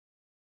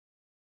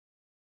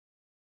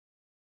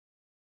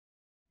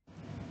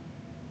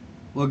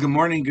Well, good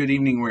morning, good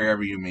evening,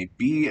 wherever you may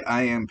be.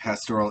 I am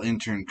Pastoral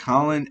Intern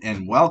Colin,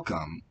 and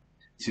welcome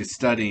to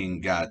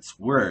Studying God's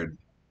Word.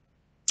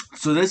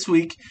 So, this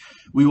week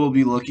we will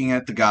be looking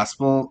at the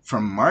Gospel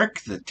from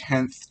Mark, the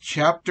 10th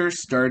chapter,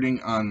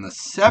 starting on the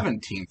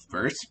 17th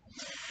verse.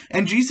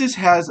 And Jesus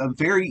has a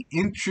very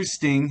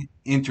interesting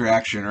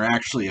interaction, or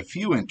actually a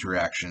few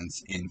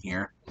interactions in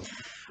here.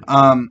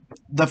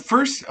 The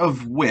first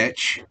of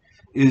which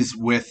is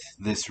with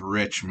this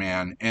rich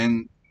man,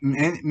 and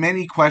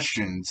many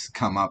questions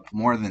come up,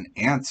 more than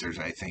answers,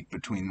 I think,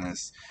 between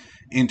this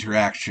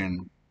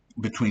interaction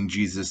between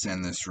Jesus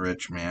and this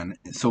rich man.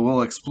 So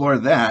we'll explore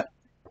that,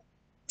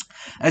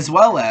 as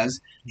well as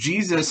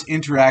Jesus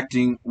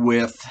interacting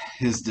with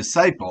his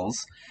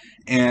disciples.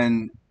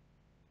 And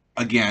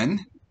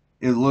again,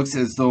 it looks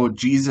as though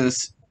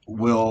Jesus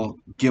will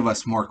give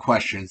us more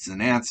questions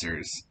than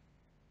answers,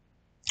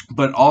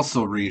 but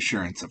also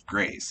reassurance of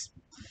grace.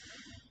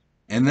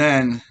 And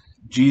then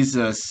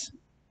Jesus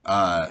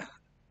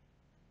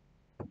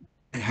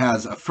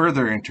has a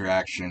further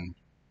interaction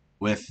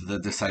with the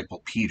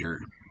disciple Peter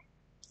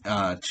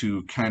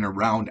to kind of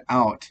round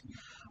out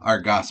our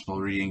gospel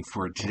reading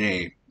for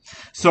today.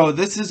 So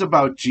this is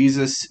about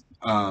Jesus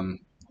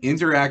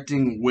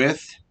interacting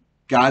with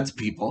God's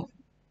people,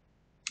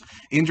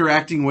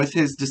 interacting with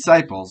his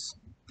disciples,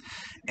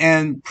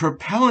 and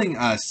propelling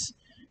us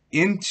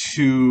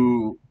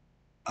into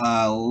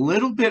a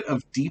little bit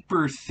of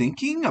deeper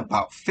thinking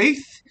about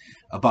faith,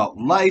 about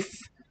life,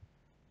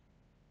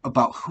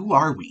 about who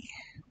are we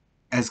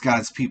as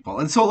God's people.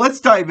 And so let's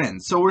dive in.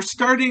 So we're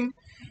starting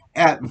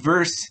at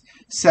verse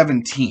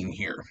 17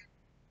 here.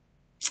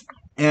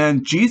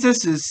 And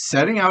Jesus is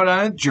setting out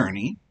on a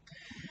journey,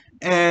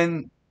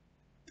 and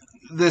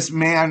this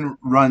man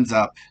runs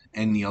up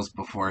and kneels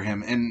before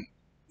him. And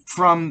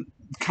from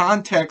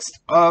context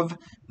of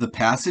the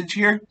passage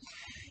here,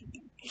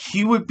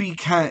 he would be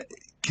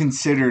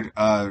considered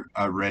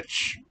a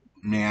rich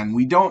man.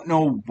 We don't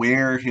know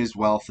where his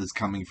wealth is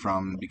coming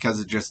from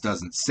because it just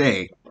doesn't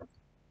say.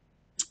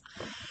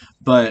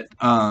 But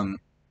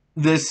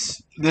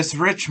this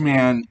rich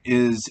man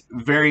is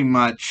very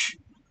much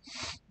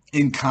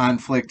in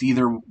conflict,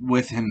 either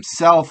with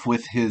himself,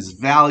 with his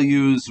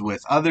values, with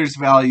others'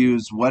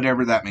 values,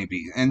 whatever that may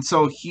be. And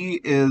so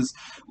he is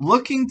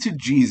looking to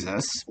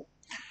Jesus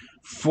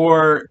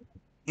for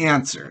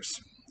answers.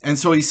 And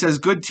so he says,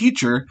 "Good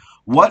teacher,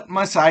 what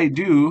must I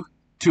do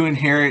to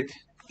inherit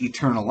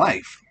eternal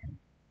life?"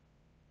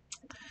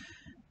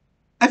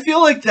 I feel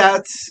like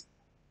that's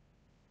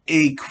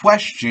a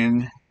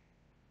question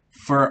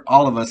for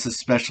all of us,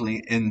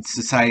 especially in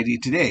society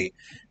today.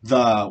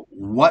 The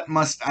 "what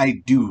must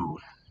I do"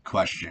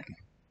 question.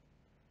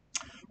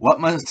 What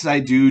must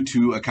I do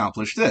to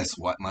accomplish this?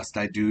 What must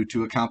I do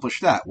to accomplish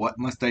that? What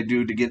must I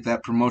do to get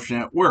that promotion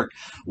at work?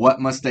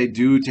 What must I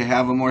do to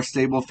have a more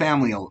stable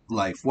family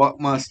life? What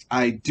must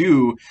I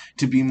do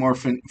to be more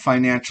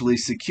financially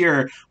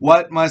secure?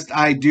 What must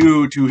I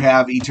do to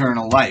have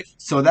eternal life?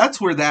 So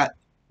that's where that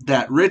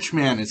rich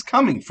man is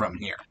coming from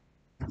here.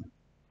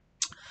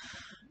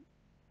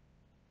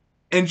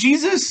 And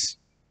Jesus,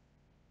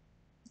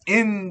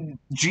 in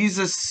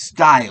Jesus'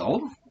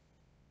 style,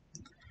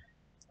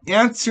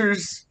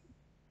 answers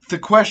the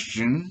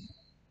question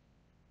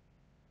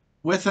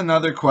with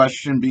another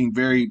question, being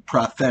very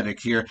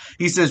prophetic here.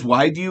 He says,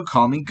 "Why do you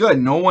call me good?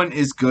 No one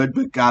is good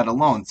but God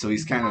alone." So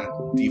he's kind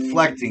of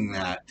deflecting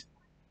that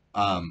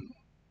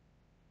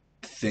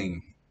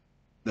thing.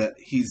 That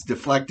he's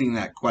deflecting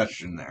that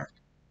question there.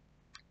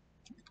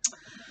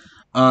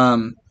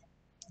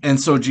 And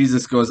so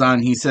Jesus goes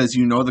on, he says,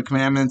 "You know the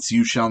commandments: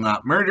 you shall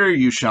not murder,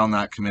 you shall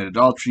not commit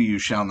adultery, you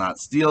shall not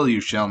steal, you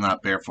shall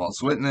not bear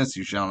false witness,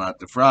 you shall not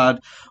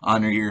defraud,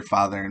 honor your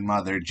father and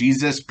mother."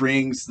 Jesus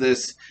brings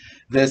this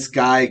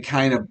guy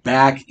kind of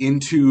back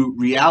into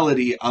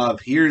reality of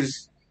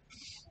here's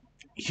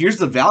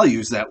the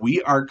values that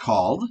we are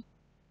called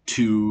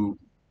to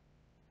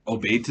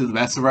obey to the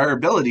best of our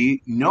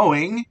ability,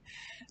 knowing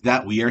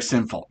that we are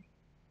sinful.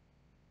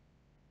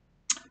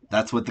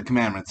 That's what the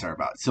commandments are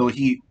about. So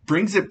he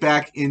brings it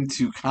back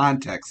into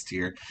context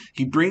here.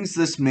 He brings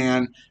this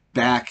man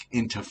back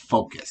into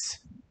focus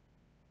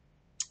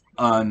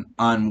on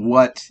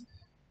what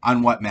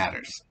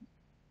matters.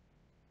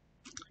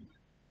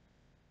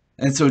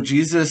 And so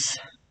Jesus,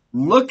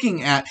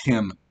 looking at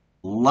him,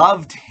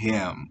 loved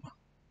him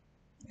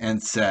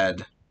and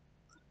said,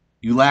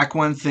 "You lack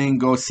one thing.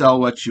 Go sell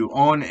what you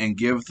own and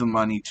give the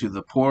money to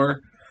the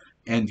poor,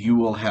 and you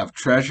will have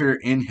treasure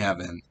in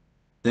heaven.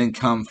 Then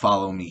come,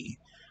 follow me."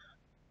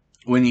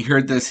 When he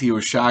heard this, he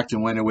was shocked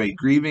and went away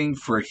grieving,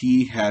 for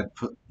he had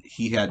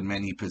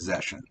many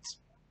possessions.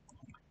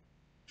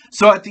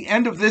 So at the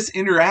end of this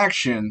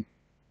interaction,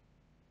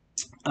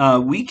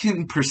 we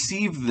can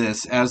perceive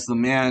this as the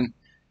man,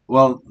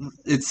 well,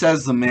 it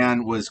says the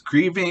man was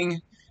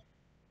grieving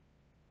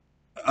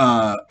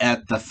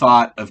at the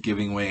thought of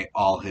giving away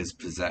all his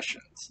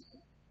possessions.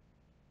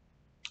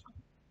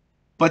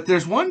 But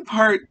there's one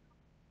part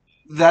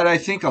that I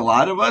think a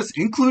lot of us,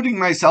 including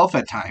myself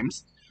at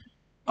times,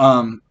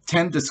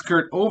 tend to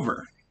skirt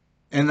over.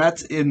 And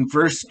that's in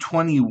verse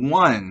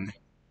 21.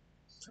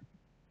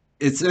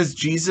 It says,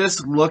 Jesus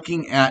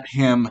looking at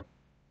him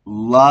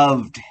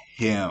loved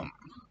him.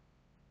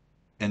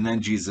 And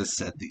then Jesus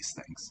said these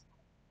things.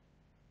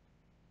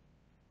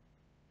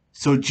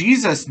 So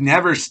Jesus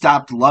never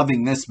stopped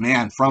loving this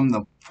man from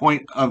the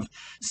point of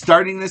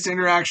starting this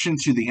interaction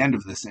to the end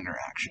of this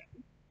interaction.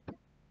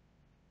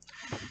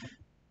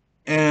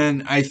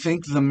 And I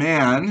think the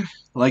man,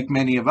 like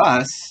many of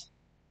us,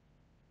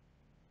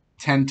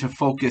 tend to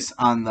focus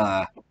on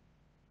the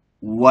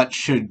what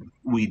should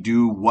we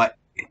do, what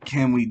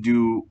can we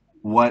do,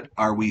 what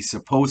are we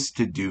supposed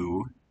to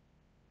do,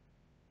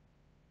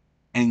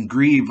 and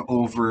grieve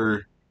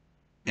over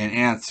an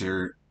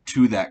answer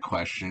to that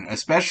question,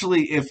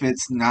 especially if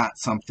it's not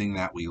something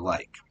that we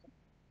like.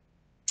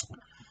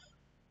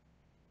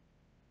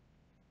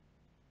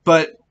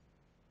 But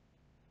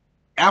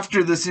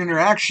after this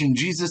interaction,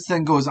 Jesus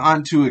then goes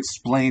on to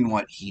explain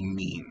what he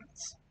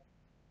means.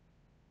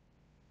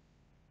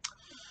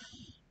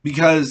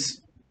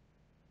 Because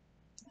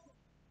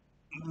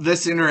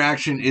this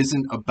interaction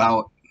isn't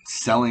about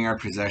selling our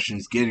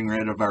possessions, getting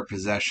rid of our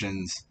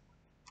possessions,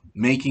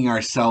 making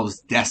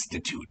ourselves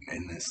destitute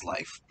in this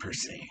life, per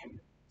se.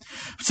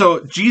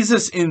 So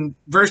Jesus in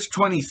verse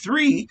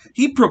 23,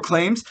 he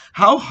proclaims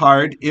how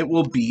hard it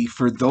will be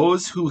for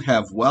those who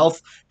have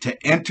wealth to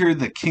enter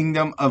the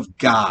kingdom of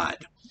God.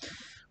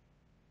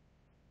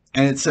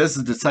 And it says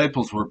the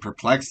disciples were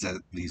perplexed at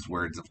these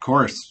words. Of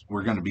course,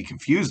 we're going to be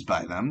confused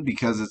by them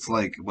because it's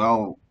like,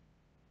 well,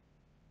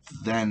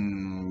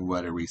 then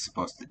what are we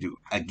supposed to do?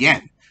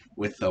 Again,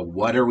 with the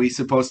what are we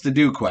supposed to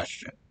do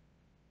question.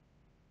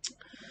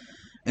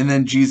 And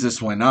then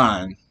Jesus went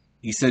on.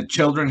 He said,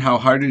 children, how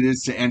hard it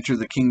is to enter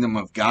the kingdom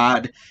of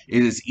God.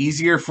 It is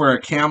easier for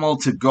a camel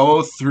to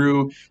go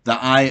through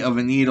the eye of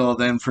a needle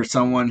than for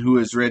someone who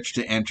is rich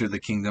to enter the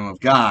kingdom of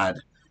God.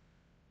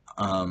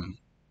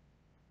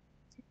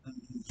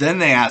 Then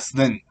they asked,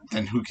 then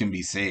who can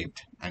be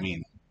saved? I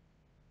mean,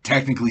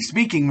 technically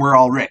speaking, we're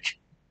all rich.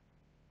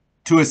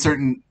 To a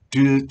certain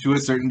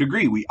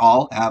degree. We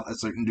all have a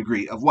certain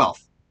degree of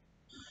wealth.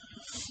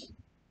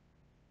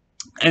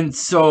 And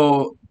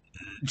so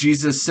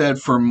Jesus said,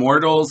 for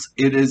mortals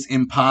it is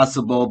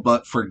impossible,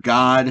 but for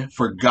God,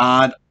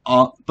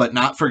 but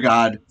not for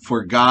God.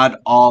 For God,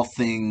 all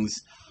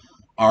things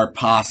are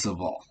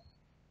possible.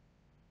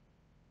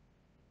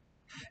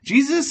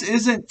 Jesus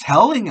isn't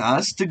telling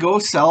us to go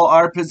sell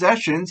our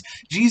possessions.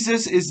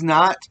 Jesus is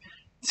not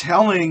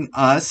telling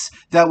us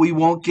that we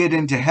won't get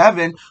into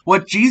heaven.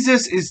 What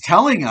Jesus is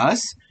telling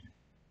us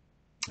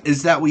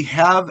is that we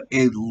have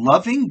a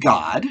loving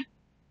God.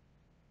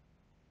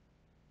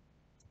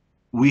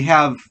 We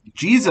have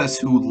Jesus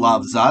who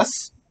loves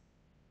us.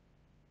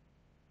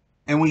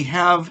 And we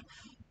have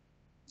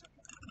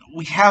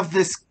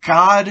this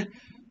God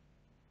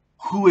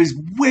who is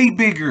way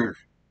bigger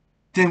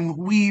than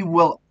we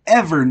will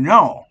ever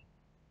know.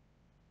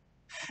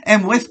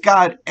 And with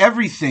God,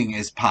 everything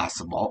is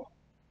possible.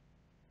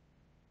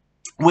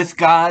 With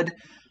God,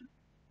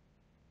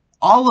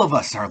 all of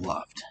us are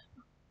loved.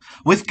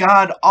 With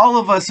God, all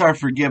of us are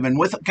forgiven.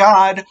 With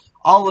God,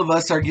 all of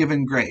us are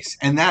given grace.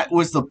 And that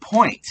was the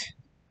point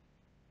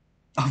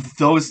of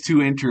those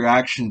two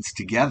interactions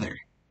together.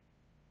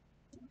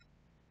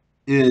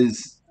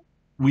 Is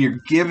we are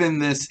given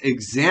this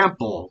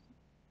example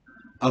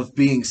of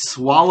being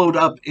swallowed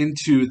up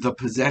into the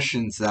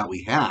possessions that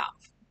we have.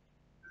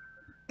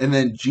 And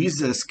then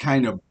Jesus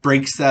kind of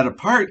breaks that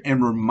apart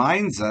and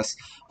reminds us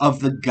of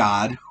the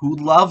God who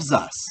loves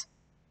us,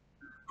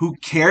 who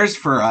cares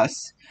for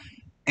us,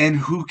 and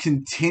who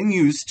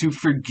continues to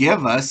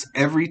forgive us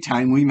every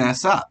time we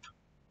mess up.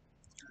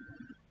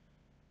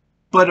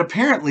 But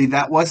apparently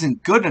that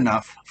wasn't good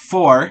enough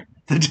for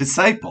the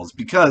disciples,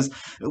 because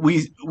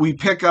we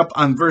pick up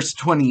on verse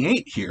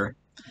 28 here,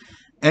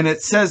 and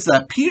it says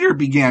that Peter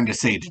began to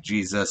say to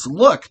Jesus,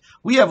 look,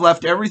 we have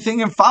left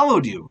everything and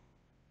followed you.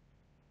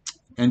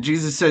 And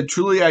Jesus said,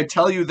 truly I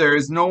tell you, there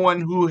is no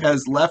one who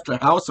has left a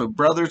house of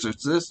brothers or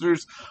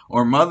sisters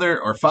or mother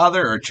or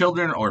father or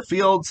children or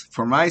fields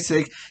for my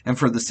sake and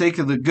for the sake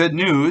of the good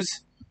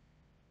news,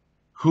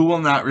 who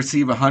will not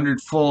receive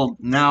 100-fold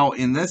now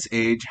in this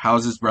age,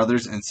 houses,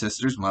 brothers and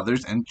sisters,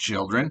 mothers and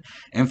children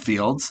and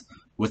fields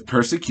with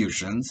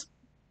persecutions,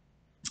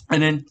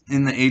 and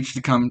in the age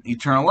to come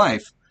eternal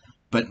life.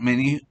 But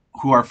many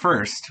who are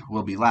first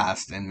will be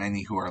last, and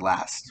many who are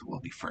last will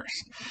be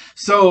first.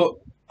 So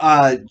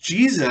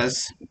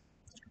Jesus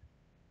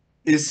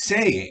is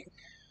saying,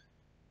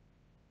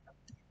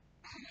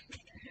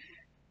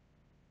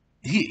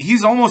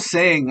 he's almost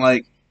saying,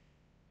 like,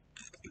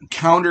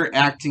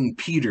 counteracting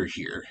Peter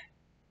here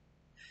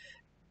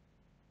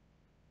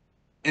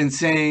and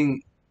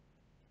saying,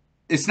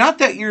 it's not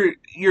that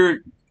your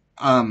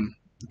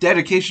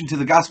dedication to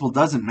the gospel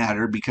doesn't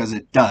matter, because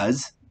it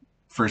does,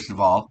 first of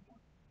all.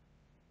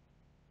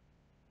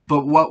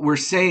 But what we're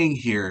saying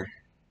here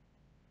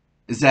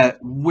is that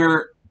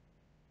we're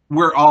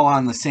all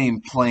on the same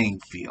playing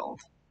field.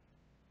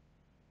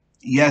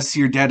 Yes,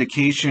 your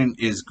dedication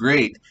is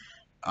great.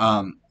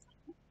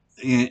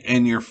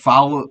 and you're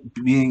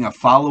being a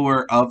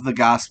follower of the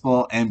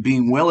gospel and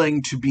being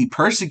willing to be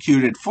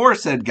persecuted for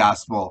said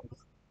gospel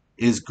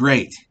is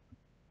great,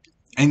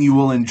 and you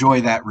will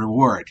enjoy that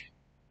reward.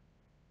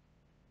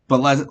 But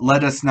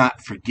let us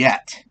not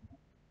forget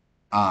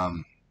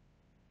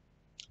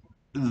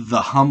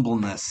the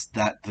humbleness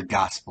that the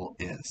gospel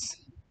is,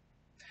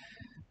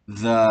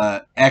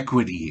 the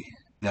equity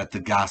that the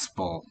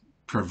gospel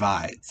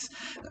provides.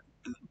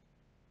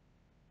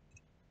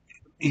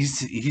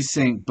 He's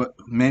saying, but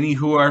many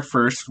who are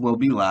first will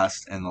be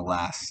last, and the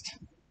last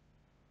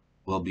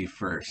will be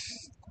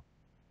first.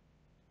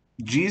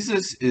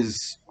 Jesus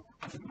is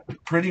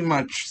pretty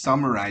much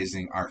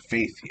summarizing our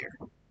faith here.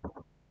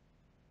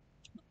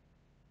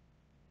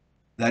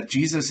 That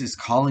Jesus is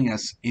calling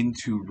us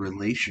into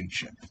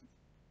relationship.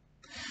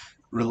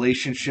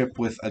 Relationship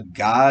with a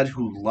God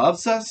who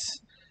loves us,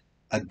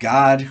 a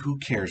God who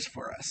cares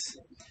for us.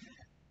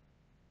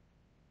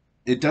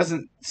 It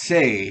doesn't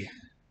say,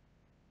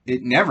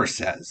 it never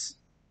says,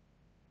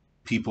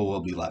 people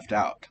will be left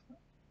out.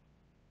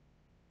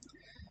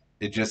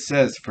 It just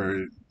says,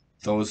 for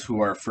those who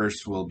are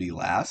first will be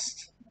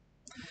last,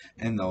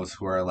 and those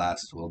who are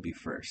last will be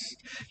first.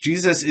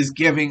 Jesus is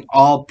giving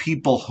all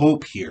people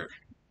hope here.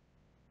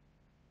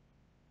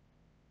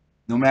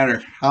 No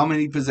matter how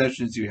many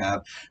possessions you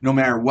have, no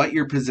matter what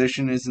your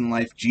position is in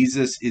life,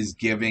 Jesus is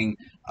giving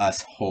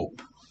us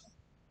hope.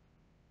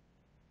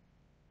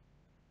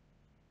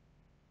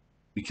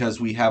 Because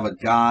we have a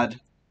God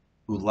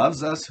who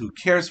loves us, who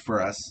cares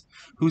for us,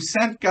 who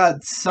sent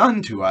God's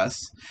Son to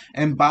us,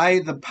 and by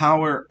the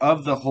power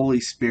of the Holy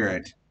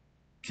Spirit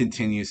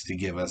continues to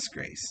give us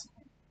grace.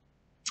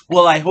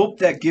 Well, I hope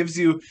that gives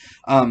you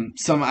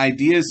some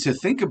ideas to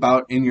think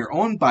about in your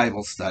own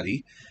Bible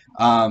study.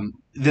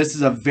 This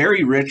is a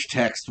very rich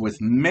text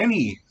with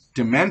many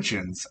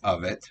dimensions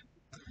of it.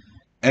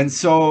 And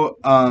so,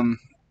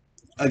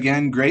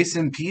 again, grace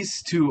and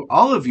peace to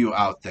all of you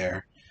out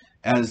there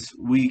as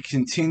we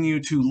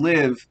continue to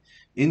live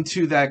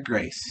into that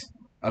grace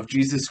of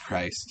Jesus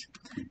Christ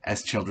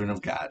as children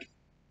of God.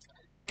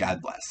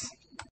 God bless.